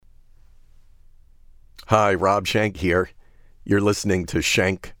Hi, Rob Schenck here. You're listening to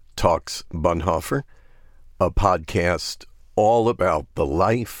Schenck Talks Bonhoeffer, a podcast all about the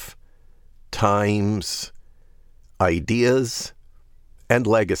life, times, ideas, and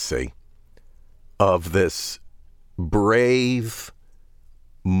legacy of this brave,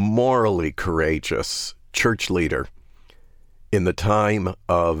 morally courageous church leader in the time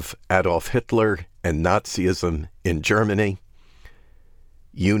of Adolf Hitler and Nazism in Germany.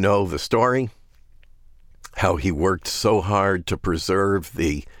 You know the story, how he worked so hard to preserve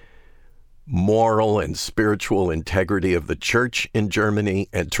the moral and spiritual integrity of the church in Germany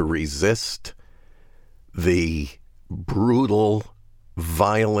and to resist the brutal,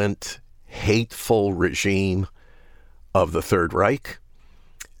 violent, hateful regime of the Third Reich,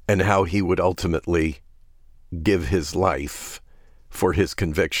 and how he would ultimately give his life for his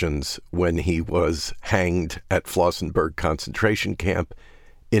convictions when he was hanged at Flossenburg concentration camp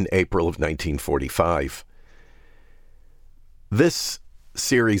in April of 1945. This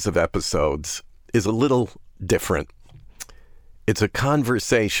series of episodes is a little different. It's a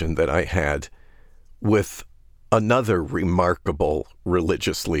conversation that I had with another remarkable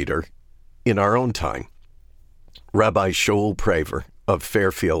religious leader in our own time, Rabbi Shaul Praver of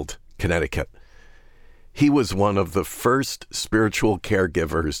Fairfield, Connecticut. He was one of the first spiritual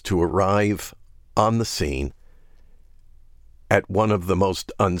caregivers to arrive on the scene at one of the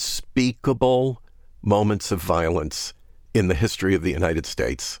most unspeakable moments of violence in the history of the United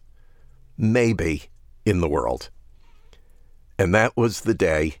States, maybe in the world. And that was the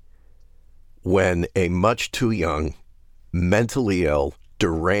day when a much too young, mentally ill,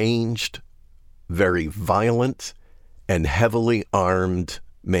 deranged, very violent, and heavily armed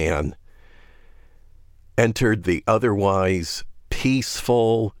man entered the otherwise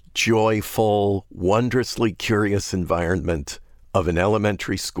peaceful, joyful, wondrously curious environment of an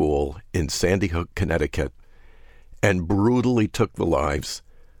elementary school in Sandy Hook, Connecticut, and brutally took the lives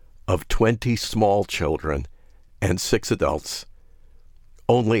of 20 small children and 6 adults,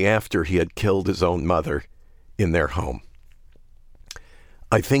 only after he had killed his own mother in their home.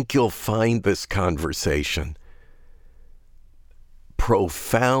 I think you'll find this conversation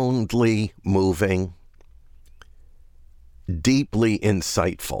profoundly moving, deeply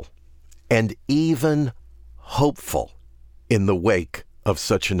insightful, and even hopeful in the wake of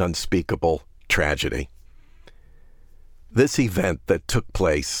such an unspeakable tragedy. This event that took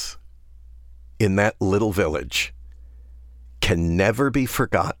place in that little village can never be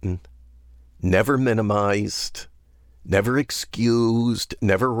forgotten, never minimized, never excused,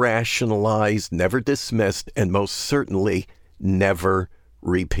 never rationalized, never dismissed, and most certainly never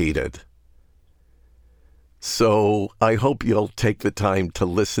repeated. So I hope you'll take the time to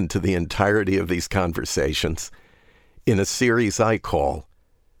listen to the entirety of these conversations in a series I call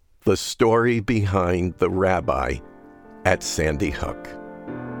The Story Behind the Rabbi at Sandy Hook.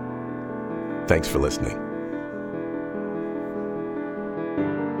 Thanks for listening.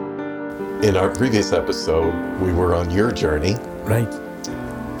 In our previous episode, we were on your journey. Right.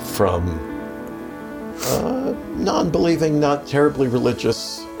 From non-believing, not terribly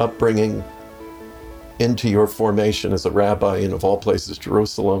religious upbringing into your formation as a rabbi in, of all places,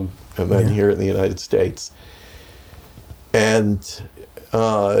 Jerusalem, and then here in the United States. And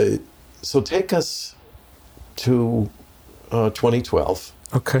so take us to 2012.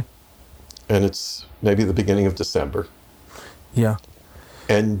 Okay. And it's maybe the beginning of December. Yeah.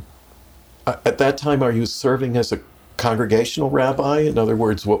 And at that time, are you serving as a congregational rabbi? In other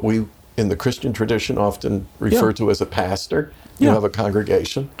words, what we in the Christian tradition often refer to as a pastor. You have a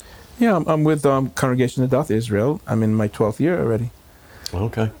congregation. Yeah, I'm with Congregation of Adoth Israel. I'm in my 12th year already.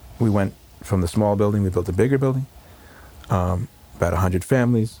 Okay. We went from the small building, we built a bigger building, about 100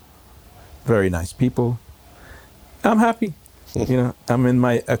 families, very nice people. I'm happy. I'm in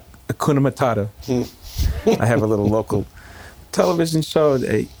my Hakuna Matata. I have a little local television show.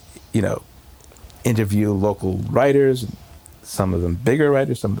 They, interview local writers, some of them bigger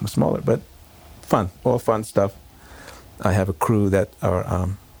writers, some of them smaller, but fun, all fun stuff. I have a crew that are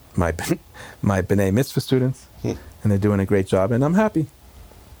my B'nai Mitzvah students, and they're doing a great job, and I'm happy.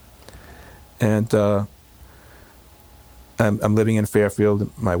 And I'm living in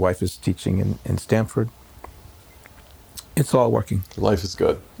Fairfield. My wife is teaching in Stanford. It's all working. Life is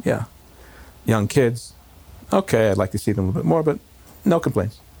good. Yeah. Young kids. Okay, I'd like to see them a little bit more, but no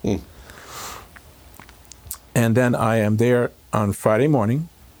complaints. And then I am there on Friday morning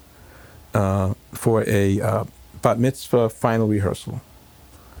for a bat mitzvah final rehearsal.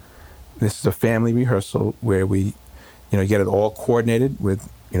 This is a family rehearsal where we, get it all coordinated with,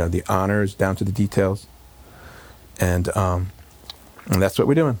 the honors down to the details. And And that's what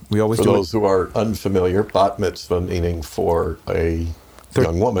we're doing. We always For do those who are unfamiliar, bat mitzvah meaning for a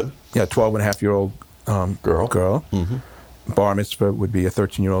young woman. Yeah, 12-and-a-half-year-old girl. Mm-hmm. Bar mitzvah would be a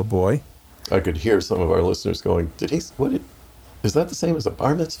 13-year-old boy. I could hear some of our listeners going, is that the same as a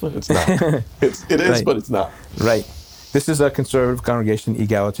bar mitzvah? It's not. It is, Right. but it's not. Right. This is a conservative congregation,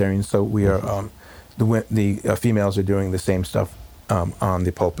 egalitarian, so we are, the females are doing the same stuff on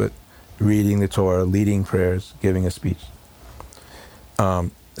the pulpit, reading the Torah, leading prayers, giving a speech.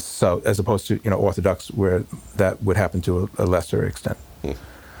 So as opposed to, Orthodox, where that would happen to a lesser extent.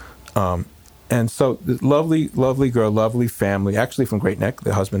 And so lovely, lovely girl, lovely family, actually from Great Neck,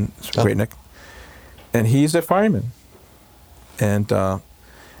 the husband's from Great Neck. And he's a fireman. And I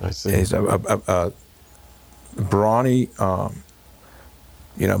see. he's a brawny,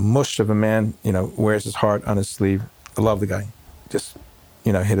 mush of a man, wears his heart on his sleeve. I love the guy. Just,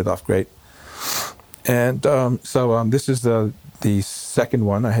 hit it off great. And so this is the second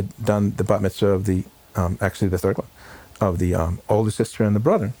one. I had done the bat mitzvah of actually the third one, of the older sister and the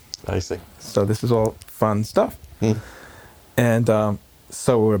brother. I see. So this is all fun stuff. And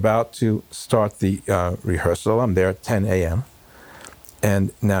so we're about to start the rehearsal. I'm there at 10 a.m.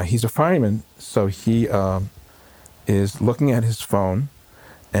 And now he's a fireman, so he is looking at his phone,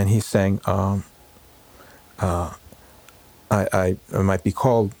 and he's saying, I might be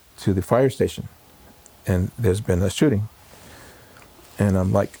called to the fire station, and there's been a shooting. And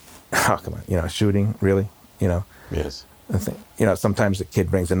I'm like, oh, come on, shooting, really? Yes. I think, sometimes the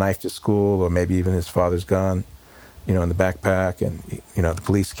kid brings a knife to school, or maybe even his father's gun, in the backpack, and, the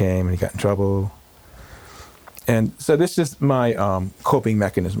police came and he got in trouble. And so this is my coping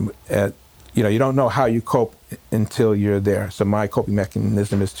mechanism. You don't know how you cope until you're there. So my coping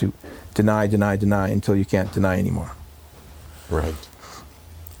mechanism is to deny until you can't deny anymore. Right.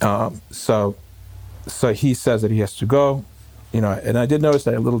 So he says that he has to go, and I did notice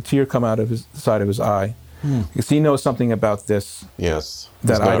that a little tear come out of the side of his eye, because he knows something about this. Yes.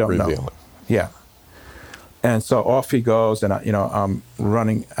 That I don't know. Yeah. And so off he goes, and I'm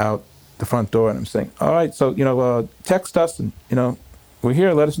running out the front door, and I'm saying, all right, so, text us, and, we're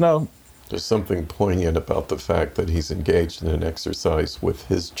here, let us know. There's something poignant about the fact that he's engaged in an exercise with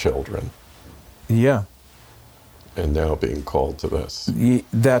his children. Yeah. And now being called to this.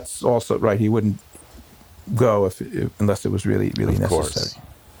 That's also right. He wouldn't go unless it was really, really Of necessary. course.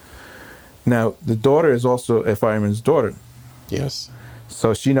 Now, the daughter is also a fireman's daughter. Yes.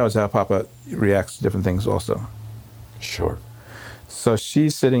 So she knows how Papa reacts to different things also. Sure. So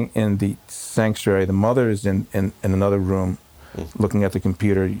she's sitting in the sanctuary. The mother is in another room, looking at the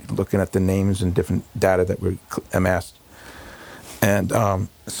computer, looking at the names and different data that were amassed. And but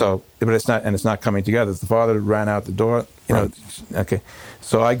it's not coming together. The father ran out the door, Right. Okay.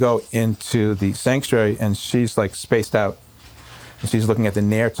 So I go into the sanctuary, and she's like spaced out. And she's looking at the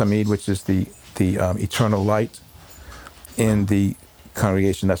Ner Tamid, which is the eternal light in the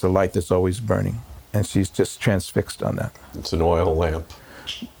congregation. That's a light that's always burning. And she's just transfixed on that. It's an oil lamp.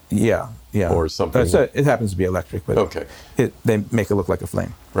 Yeah. Or something. It happens to be electric, but Okay. They make it look like a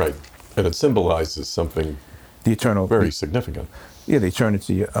flame. Right. And it symbolizes something The eternal, very significant. Yeah, the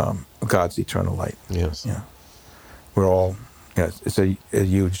eternity, God's eternal light. Yes. Yeah, we're all. It's a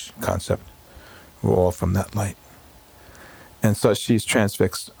huge concept. We're all from that light, and so she's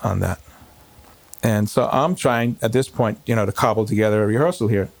transfixed on that. And so I'm trying at this point, to cobble together a rehearsal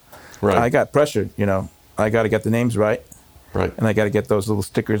here. Right. I got pressure. I got to get the names right. Right. And I got to get those little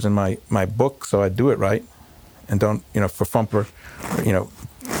stickers in my book, so I do it right, and don't for frumper,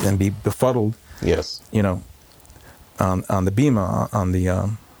 and be befuddled. Yes. On the bima, on the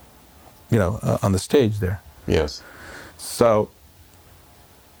on the stage there. Yes. So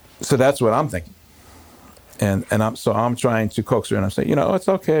that's what I'm thinking, and I'm trying to coax her, and I'm saying, it's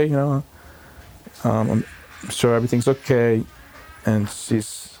okay, I'm sure everything's okay, and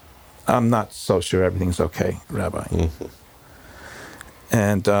I'm not so sure everything's okay, Rabbi. Mm-hmm.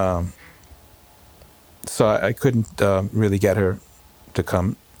 And so I couldn't really get her to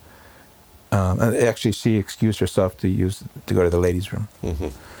come. And actually, she excused herself to go to the ladies' room. Mm-hmm.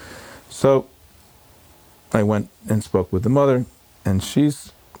 So I went and spoke with the mother, and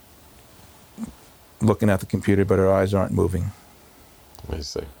she's looking at the computer, but her eyes aren't moving. I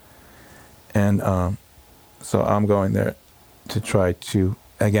see. And so I'm going there to try to,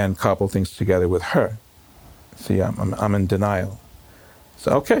 again, couple things together with her. See, I'm in denial.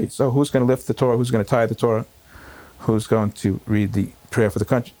 So, okay, so who's going to lift the Torah? Who's going to tie the Torah? Who's going to read the prayer for the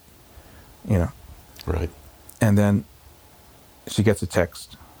country? Right. And then she gets a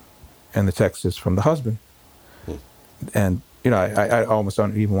text, and the text is from the husband. And, I almost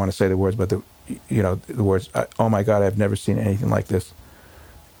don't even want to say the words, but the words, "Oh my God, I've never seen anything like this."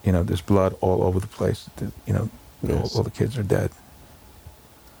 There's blood all over the place. Yes. All the kids are dead.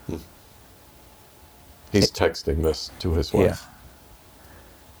 He's texting this to his wife. Yeah.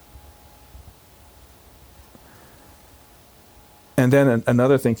 And then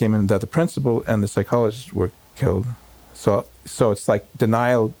another thing came in, that the principal and the psychologist were killed. So it's like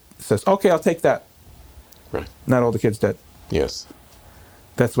denial says, okay, I'll take that. Right. Not all the kids dead. Yes.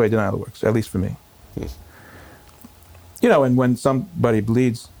 That's the way denial works, at least for me. And when somebody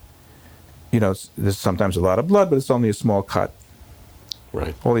bleeds, there's sometimes a lot of blood, but it's only a small cut.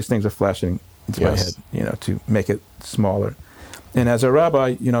 Right. All these things are flashing into my head, to make it smaller. And as a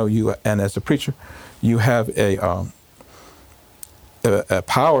rabbi, and as a preacher, you have a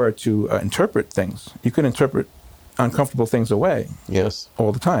power to interpret things. You can interpret uncomfortable things away. Yes.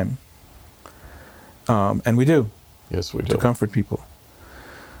 All the time. And we do. Yes, we do. To comfort people.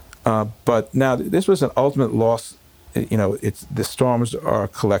 But now this was an ultimate loss. The storms are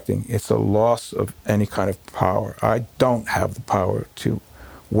collecting. It's a loss of any kind of power. I don't have the power to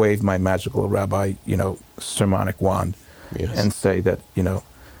wave my magical rabbi, sermonic wand and say that,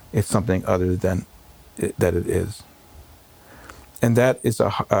 it's something other than that it is. And that is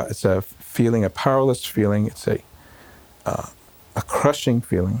it's a feeling, a powerless feeling. It's a crushing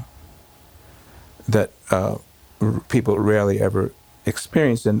feeling that people rarely ever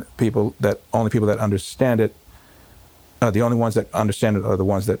experience, and only people that understand it, the only ones that understand it are the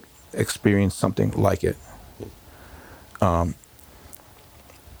ones that experience something like it.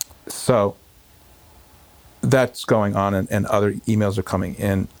 So that's going on, and other emails are coming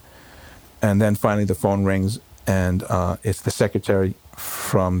in. And then finally the phone rings, and it's the secretary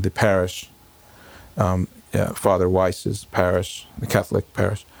from the parish, Father Weiss's parish, the Catholic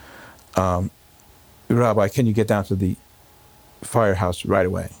parish. Rabbi, can you get down to the firehouse right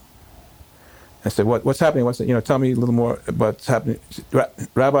away? I said, what's happening? Tell me a little more about what's happening.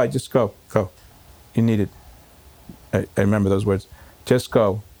 Rabbi, just go. You needed. I remember those words. Just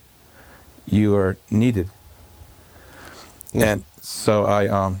go. You are needed. Yeah. And so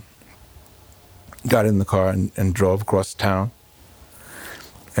I got in the car and drove across town.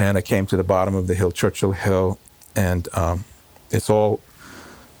 And I came to the bottom of the hill, Churchill Hill, and it's all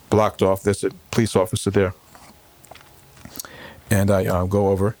blocked off. There's a police officer there. And I go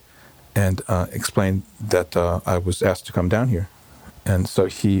over and explain that I was asked to come down here. And so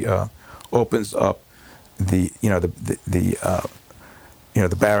he opens up the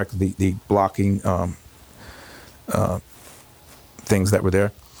barrack, the blocking things that were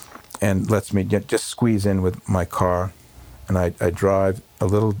there, and lets me just squeeze in with my car. And I drive a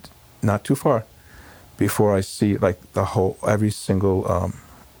little, not too far, before I see like every single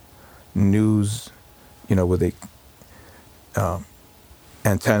news, with the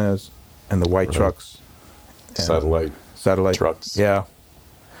antennas and the white trucks. Satellite trucks. Yeah.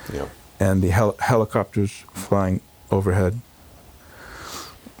 And the helicopters flying overhead.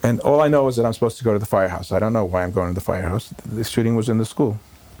 And all I know is that I'm supposed to go to the firehouse. I don't know why I'm going to the firehouse. The shooting was in the school.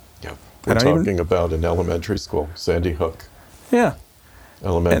 Yeah. We're talking about an elementary school, Sandy Hook. Yeah.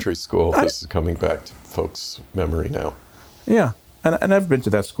 Elementary school. This is coming back to folks' memory now. Yeah. And I've been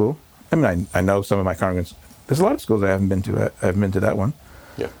to that school. I mean, I know some of my congregants. There's a lot of schools I haven't been to. I haven't been to that one.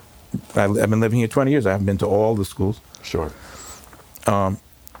 Yeah. I've been living here 20 years. I haven't been to all the schools. Sure.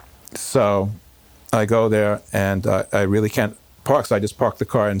 So I go there, and I really can't park, so I just park the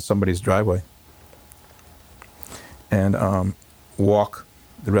car in somebody's driveway and walk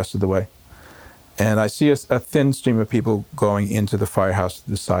the rest of the way. And I see a thin stream of people going into the firehouse,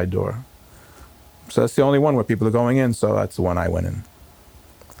 the side door. So that's the only one where people are going in, so that's the one I went in.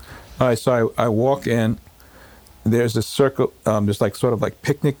 All right, so I walk in. There's a circle, there's sort of like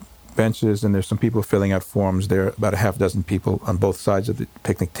picnic benches, and there's some people filling out forms. There are about a half dozen people on both sides of the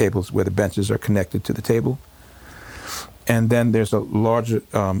picnic tables where the benches are connected to the table. And then there's a larger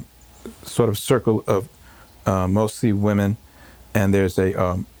sort of circle of mostly women, and there's a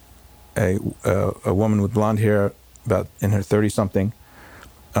woman with blonde hair, about in her 30-something,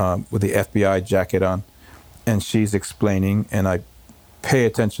 with the FBI jacket on, and she's explaining, and I pay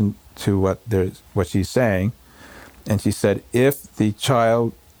attention to what she's saying, and she said, if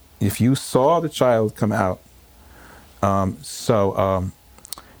you saw the child come out,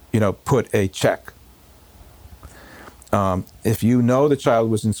 put a check. If you know the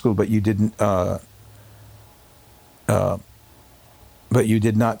child was in school, but you did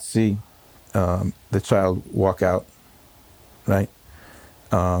not see the child walk out, right?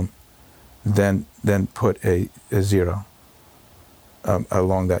 Then put a 0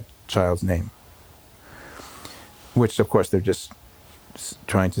 along that child's name, which of course they're just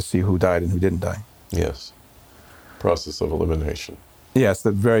trying to see who died and who didn't die. Yes. Process of elimination. Yes,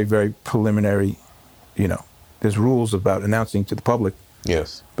 the very, very preliminary, there's rules about announcing to the public.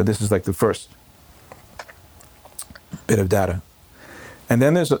 Yes. But this is like the first bit of data. And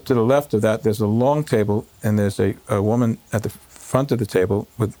then to the left of that, there's a long table, and there's a woman at the front of the table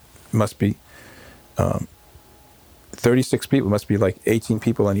with, must be 36 people, must be like 18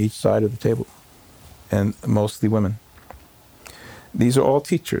 people on each side of the table, and mostly women. These are all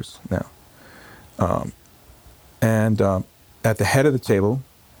teachers now. And at the head of the table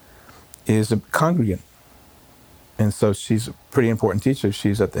is a congregant. And so she's a pretty important teacher.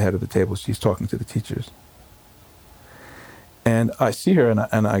 She's at the head of the table. She's talking to the teachers. And I see her,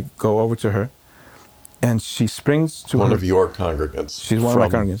 and I go over to her, and she springs to one her. Of your congregants. She's one of my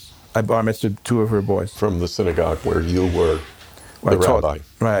congregants. I bar mitzvahed 2 of her boys. From the synagogue where you were the rabbi.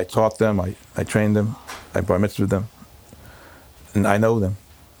 Right, I taught them, I trained them, I bar mitzvahed them, and I know them.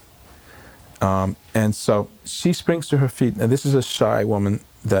 And so she springs to her feet, and this is a shy woman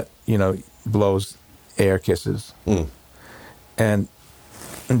that, blows air kisses, and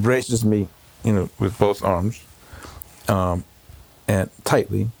embraces me, with both arms, and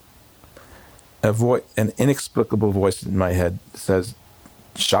tightly. An inexplicable voice in my head says,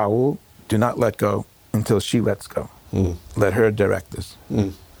 Shaul, do not let go until she lets go. Let her direct this.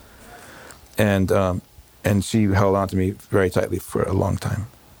 And she held on to me very tightly for a long time.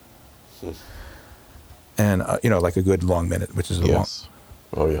 And, like a good long minute, which is a long.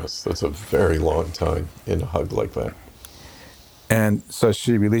 Oh, yes. That's a very long time in a hug like that. And so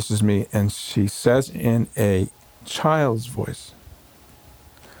she releases me, and she says in a child's voice,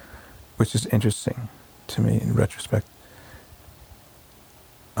 which is interesting to me in retrospect,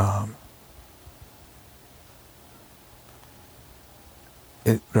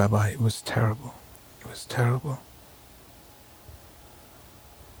 Rabbi, it was terrible. It was terrible.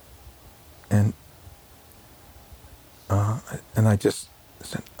 And I just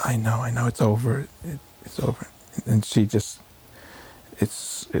said, I know, it's over. It's over. And she just,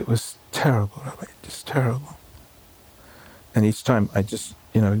 it was terrible, Rabbi, just terrible. And each time I just,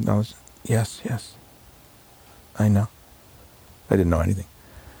 acknowledged, yes, I know. I didn't know anything.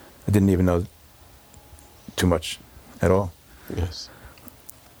 I didn't even know too much at all. Yes.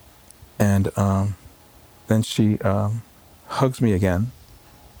 And then she hugs me again.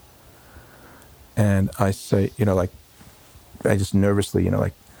 And I say, I just nervously,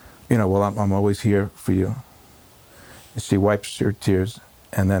 well, I'm always here for you. And she wipes her tears,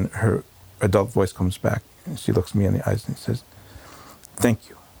 and then her adult voice comes back, and she looks me in the eyes and says, thank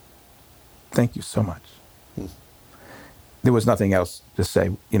you. Thank you so much. There was nothing else to say,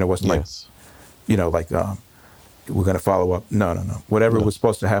 it wasn't we're going to follow up. No. Whatever was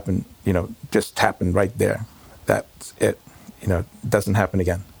supposed to happen, just happened right there. That's it. It doesn't happen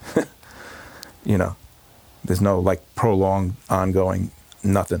again. There's no prolonged, ongoing,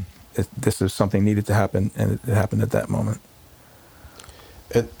 nothing. This is something needed to happen, and it happened at that moment.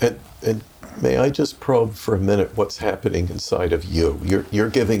 And may I just probe for a minute what's happening inside of you? You're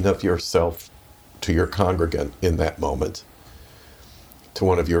giving of yourself to your congregant in that moment, to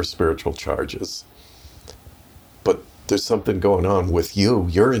one of your spiritual charges. But there's something going on with you.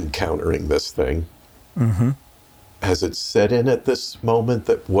 You're encountering this thing. Mm-hmm. Has it set in at this moment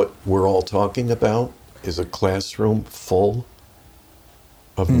that what we're all talking about is a classroom full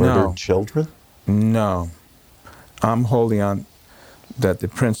of murdered children? No. I'm holding on that the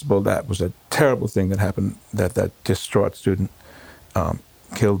principal, that was a terrible thing that happened, that distraught student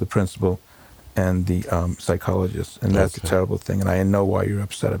killed the principal and the psychologist, and that's a terrible thing, and I know why you're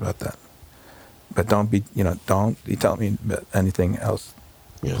upset about that. But don't be telling me anything else,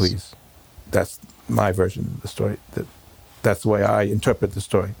 please. That's my version of the story. That's the way I interpret the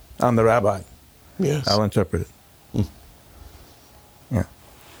story. I'm the rabbi. Yes. I'll interpret it. Yeah.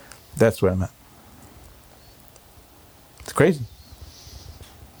 That's where I'm at. It's crazy.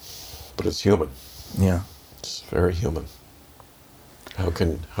 But it's human. Yeah. It's very human. How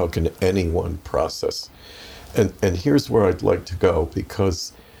can anyone process? And here's where I'd like to go,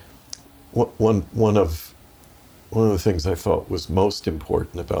 because one of the things I thought was most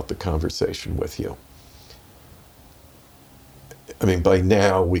important about the conversation with you. I mean, by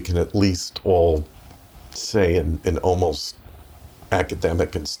now we can at least all say in almost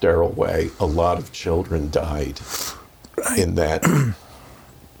academic and sterile way, a lot of children died in that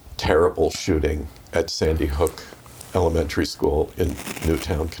terrible shooting at Sandy Hook Elementary School in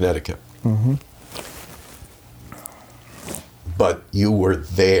Newtown, Connecticut. Mm-hmm. But you were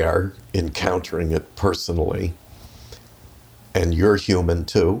there encountering it personally, and you're human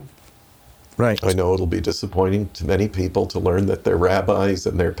too, Right. I know it'll be disappointing to many people to learn that their rabbis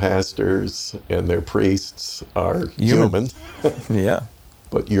and their pastors and their priests are human. Yeah.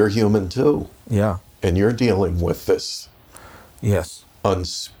 But you're human too. Yeah. And you're dealing with this Yes.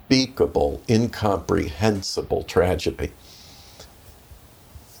 unspeakable, incomprehensible tragedy.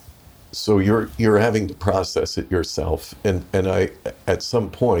 So you're having to process it yourself. And I, at some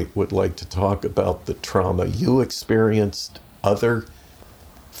point, would like to talk about the trauma you experienced, other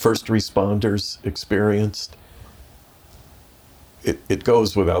first responders experienced. It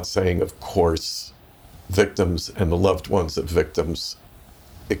goes without saying, of course, victims and the loved ones of victims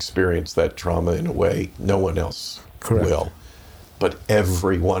experience that trauma in a way no one else Correct. will. But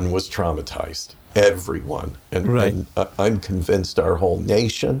everyone was traumatized. Everyone. And I'm convinced our whole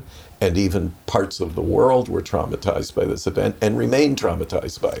nation and even parts of the world were traumatized by this event and remain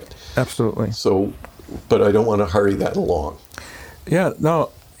traumatized by it. Absolutely. So, but I don't want to hurry that along. Yeah, no,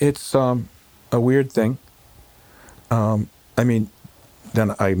 it's a weird thing. I mean,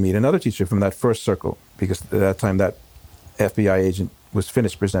 then I meet another teacher from that first circle, because at that time that FBI agent was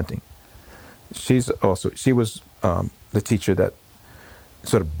finished presenting. She was the teacher that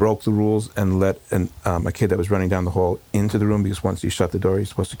sort of broke the rules and let a kid that was running down the hall into the room, because once you shut the door, you're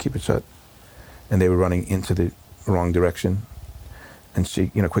supposed to keep it shut. And they were running into the wrong direction. And she,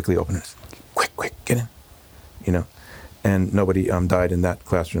 quickly opened it. Quick, get in, And nobody died in that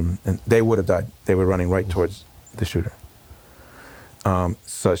classroom. And they would have died. They were running right towards the shooter.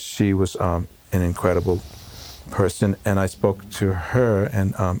 So she was an incredible person. And I spoke to her,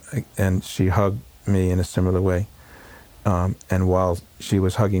 and she hugged me in a similar way. And while she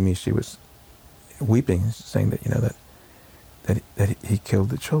was hugging me, she was weeping, saying that, that he killed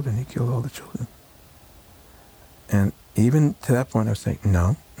the children. He killed all the children. And even to that point, I was saying,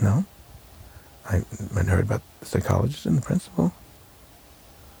 no. I had heard about the psychologist and the principal.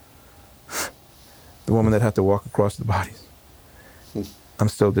 The woman that had to walk across the bodies. I'm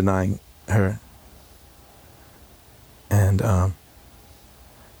still denying her. And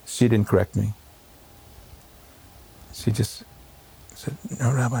she didn't correct me. She just said,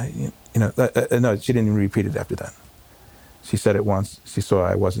 "No, Rabbi, no." She didn't even repeat it after that. She said it once. She saw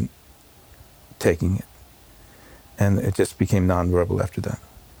I wasn't taking it, and it just became nonverbal after that.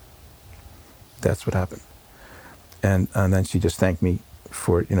 That's what happened. And then she just thanked me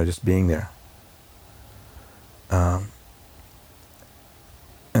for just being there. And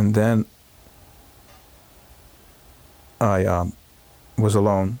then I was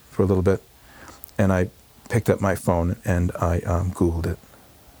alone for a little bit, and I picked up my phone and I Googled it,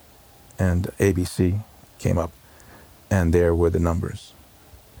 and ABC came up, and there were the numbers: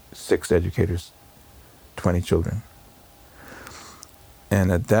 6 educators, 20 children.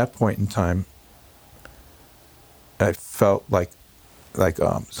 And at that point in time, I felt like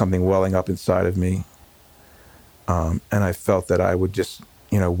something welling up inside of me, and I felt that I would just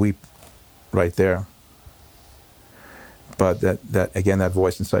weep right there. But that again, that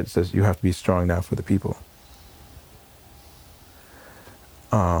voice inside says, you have to be strong now for the people.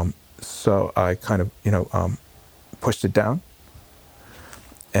 So I kind of, pushed it down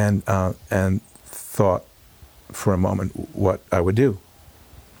and thought for a moment what I would do.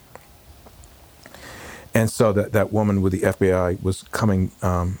 And so that woman with the FBI was coming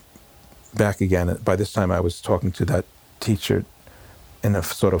back again. By this time, I was talking to that teacher in a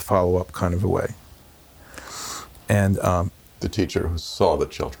sort of follow-up kind of a way. And the teacher who saw the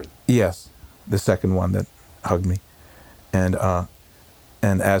children. Yes, the second one that hugged me. And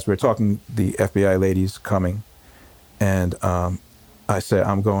as we're talking, the FBI lady's coming, and I say,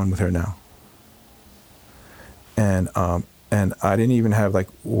 I'm going with her now. And I didn't even have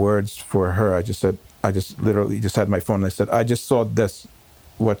words for her. I just literally just had my phone, and I said, I just saw this.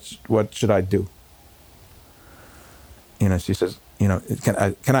 What should I do? She says,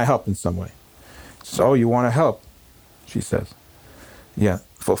 can I help in some way? So, you want to help? She says, yeah,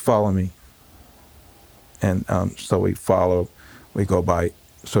 follow me. And so we follow. We go by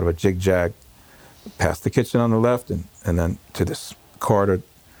sort of a jig-jag, past the kitchen on the left, and then to this corridor,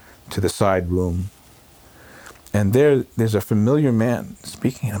 to the side room. And there's a familiar man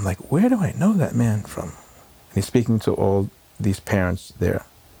speaking. And I'm like, where do I know that man from? And he's speaking to all these parents there.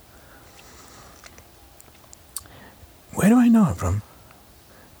 Where do I know him from?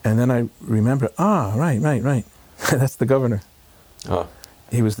 And then I remember, right. That's the governor.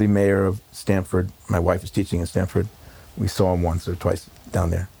 He was the mayor of Stanford. My wife is teaching in Stanford. We saw him once or twice down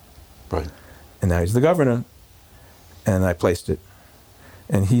there. Right. And now he's the governor. And I placed it.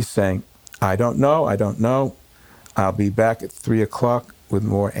 And he's saying, I don't know. I'll be back at 3:00 with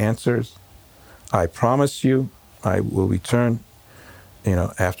more answers. I promise you I will return.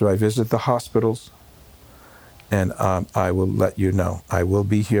 after I visit the hospitals, and I will let you know. I will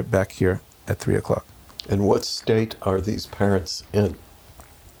be back here at 3:00. And what state are these parents in?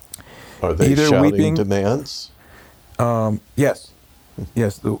 Are they Either shouting weeping, demands? Yes.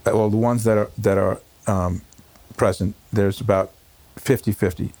 The ones that are present, there's about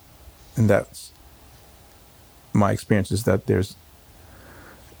 50-50, and that's my experience is that there's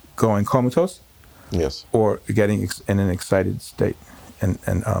going comatose, Yes. or getting in an excited state, and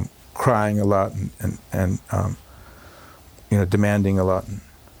crying a lot, and demanding a lot.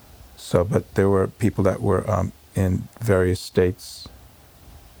 So, but there were people that were in various states,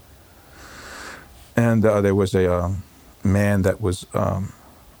 and there was a man that was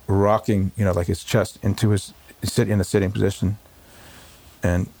rocking, like his chest into his in a sitting position,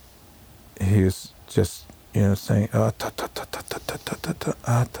 and he was just saying and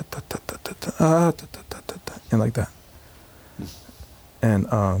like that,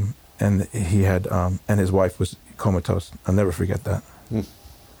 and he had and his wife was comatose. I'll never forget that.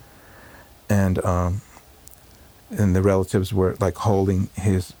 And the relatives were like holding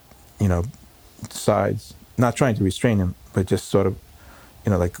his sides, not trying to restrain him, but just sort of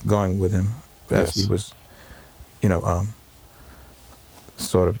like going with him as he was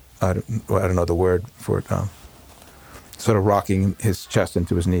sort of I don't know the word for it, sort of rocking his chest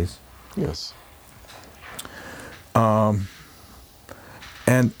into his knees. Yes.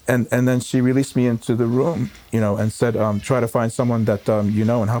 And then she released me into the room, and said, try to find someone that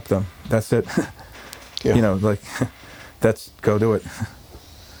and help them. That's it. Yeah. That's go do it.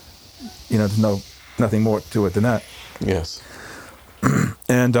 There's nothing more to it than that. Yes.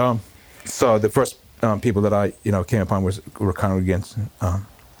 And so the first people that I came upon were congregants,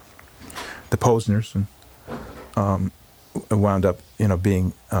 the Posners, and wound up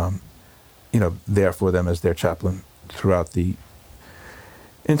being there for them as their chaplain throughout the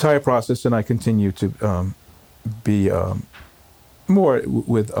entire process, and I continue to be more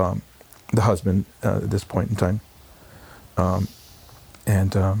with the husband at this point in time,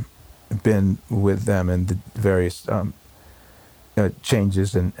 and been with them in the various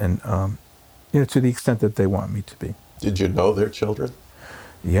changes and to the extent that they want me to be. Did you know their children?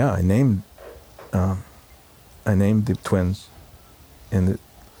 Yeah, I named the twins in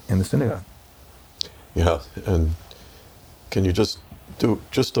the synagogue. Yeah, and can you just do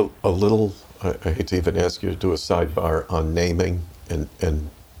just a little? I hate to even ask you to do a sidebar on naming and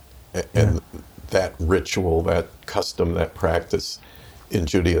that ritual, that custom, that practice in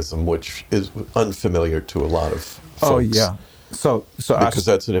Judaism, which is unfamiliar to a lot of folks. Oh yeah, so because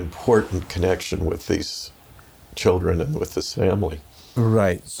that's an important connection with these children and with this family.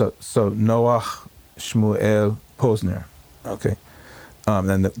 Right. So Noach Shmuel Posner. Okay.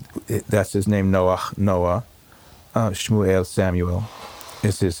 And that's his name, Noah. Shmuel Samuel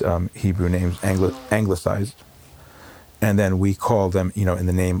is his Hebrew name, anglicized. And then we call them, in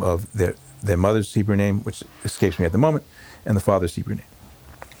the name of their mother's Hebrew name, which escapes me at the moment, and the father's Hebrew name.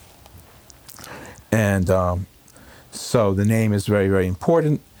 And so the name is very, very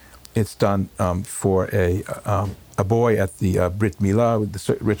important. It's done for a boy at the Brit Milah, with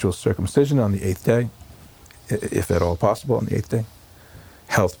the ritual circumcision on the 8th day, if at all possible, on the 8th day,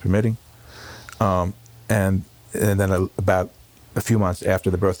 health permitting. And then about a few months after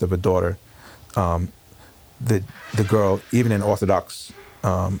the birth of a daughter, the girl, even in Orthodox,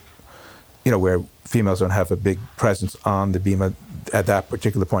 where females don't have a big presence on the bima, at that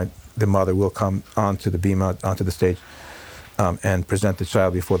particular point, the mother will come onto the bima, onto the stage, and present the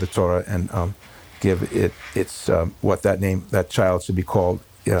child before the Torah and give its what that child should be called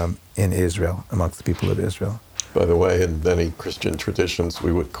in Israel, amongst the people of Israel. By the way, in many Christian traditions,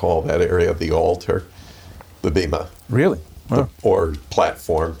 we would call that area the altar, the bima. Really? Wow. Or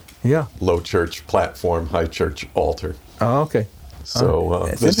platform. Yeah. Low church platform, high church altar. Oh, okay. So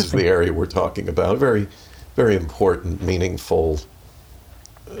this is the area we're talking about. Very, very important, meaningful,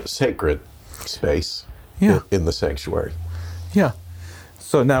 sacred space in the sanctuary. Yeah.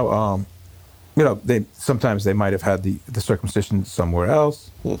 So now, they sometimes they might have had the circumcision somewhere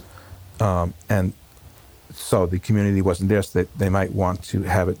else, and so the community wasn't there, so they might want to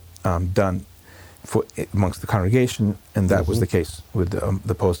have it done for amongst the congregation, and that was the case with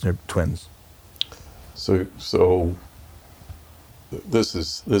the Posner twins. So this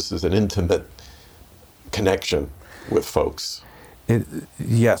is an intimate connection with folks.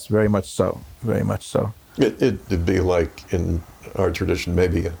 Yes, very much so. Very much so. It'd be like in our tradition,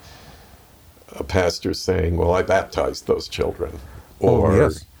 maybe a pastor saying, "Well, I baptized those children,"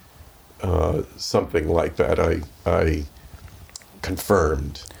 or something like that. I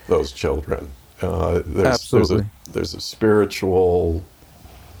confirmed those children. Absolutely. There's a spiritual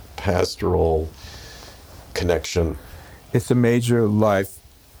pastoral connection. It's a major life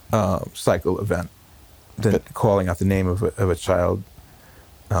cycle event, calling out the name of a child.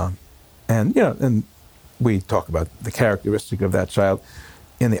 And we talk about the characteristic of that child.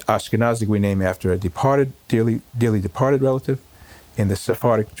 In the Ashkenazic, we name after a departed, dearly departed relative. In the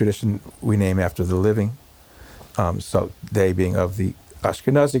Sephardic tradition, we name after the living. So they being of the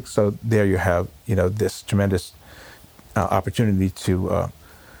Ashkenazic, so there you have, this tremendous opportunity to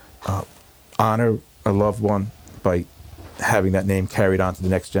honor a loved one by having that name carried on to the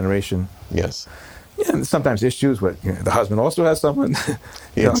next generation. Yes. Yeah, and sometimes issues, but the husband also has someone.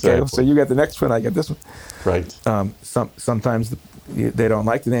 Exactly. Okay, so you get the next one, I get this one. Right. Sometimes they don't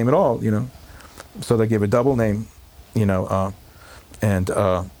like the name at all, so they give a double name, and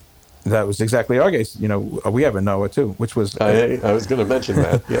that was exactly our case. We have a Noah too, which was I was going to mention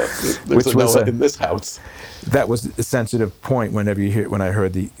that. Yeah, there's a Noah in this house. That was a sensitive point when I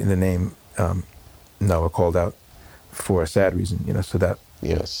heard the name Noah called out for a sad reason. So that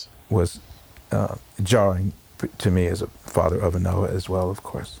yes was jarring to me as a father of a Noah as well, of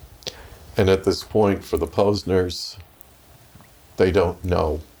course. And at this point, for the Posners, they don't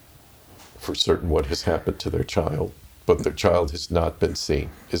know for certain what has happened to their child, but their child has not been seen,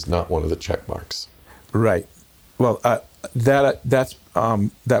 is not one of the check marks. Right. Well, that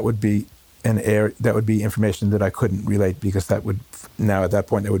would be that would be information that I couldn't relate, because that would now at that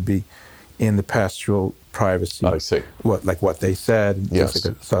point it would be in the pastoral privacy. I see. What they said. And yes.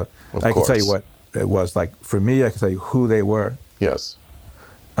 Like that. So of I course. can tell you what it was like for me. I can tell you who they were. Yes.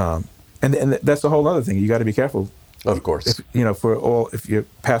 And that's a whole other thing. You got to be careful. Of course. If you're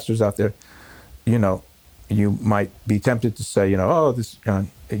pastors out there, you might be tempted to say,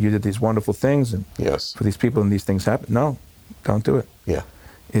 you did these wonderful things, and yes, for these people, and these things happen. No, don't do it. Yeah.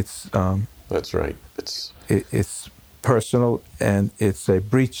 It's that's right. It's personal, and it's a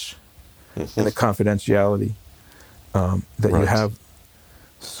breach in the confidentiality that right. you have.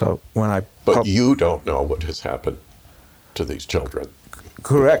 So but you don't know what has happened to these children.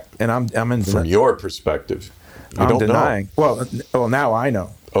 Correct, and I'm in from your perspective. You don't denying. know. Well, now I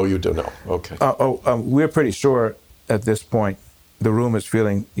know. Oh, you do know. Okay. We're pretty sure at this point. The room is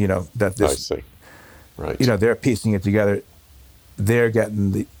feeling, that this. I see. Right. They're piecing it together. They're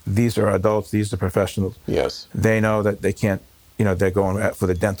getting these are adults. These are professionals. Yes. They know that they can't. They're going for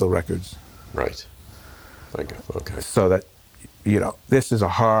the dental records. Right. Okay. So that, this is a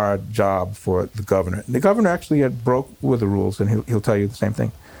hard job for the governor. The governor actually had broke with the rules, and he'll tell you the same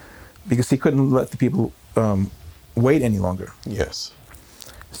thing, because he couldn't let the people wait any longer. Yes.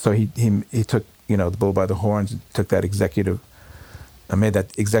 So he took the bull by the horns, and took that made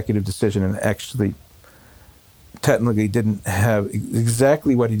that executive decision, and actually technically didn't have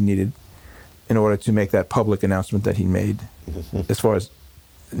exactly what he needed in order to make that public announcement that he made. Mm-hmm. As far as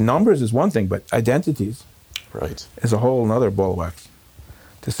numbers is one thing, but identities right. is a whole other ball of wax.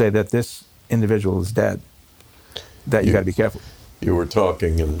 To say that this individual is dead, that you got to be careful. You were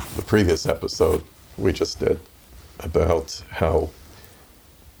talking in the previous episode we just did about how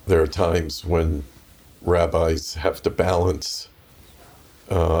there are times when rabbis have to balance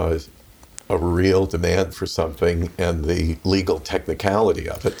a real demand for something and the legal technicality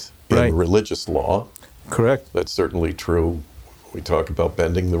of it in right. religious law. Correct. That's certainly true. We talk about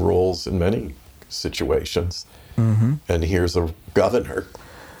bending the rules in many situations. Mm-hmm. And here's a governor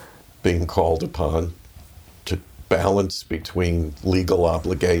being called upon to balance between legal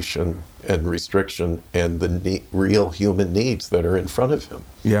obligation and restriction and the real human needs that are in front of him.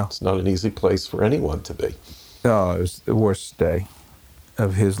 Yeah. It's not an easy place for anyone to be. Oh, it was the worst day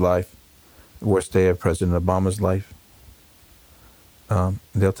of his life, the worst day of President Obama's life.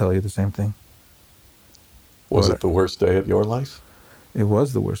 They'll tell you the same thing. Was it the worst day of your life? It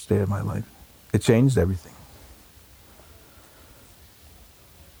was the worst day of my life. It changed everything.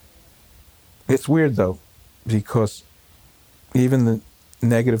 It's weird, though, because even the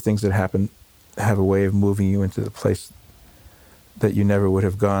negative things that happen have a way of moving you into the place that you never would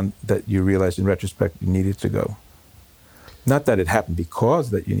have gone, that you realize in retrospect you needed to go. Not that it happened because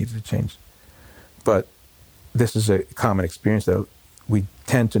that you needed to change, but this is a common experience that we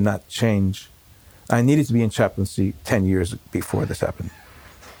tend to not change. I needed to be in chaplaincy 10 years before this happened.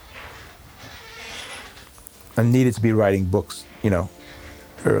 I needed to be writing books,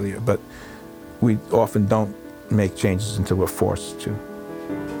 earlier, but we often don't make changes until we're forced to.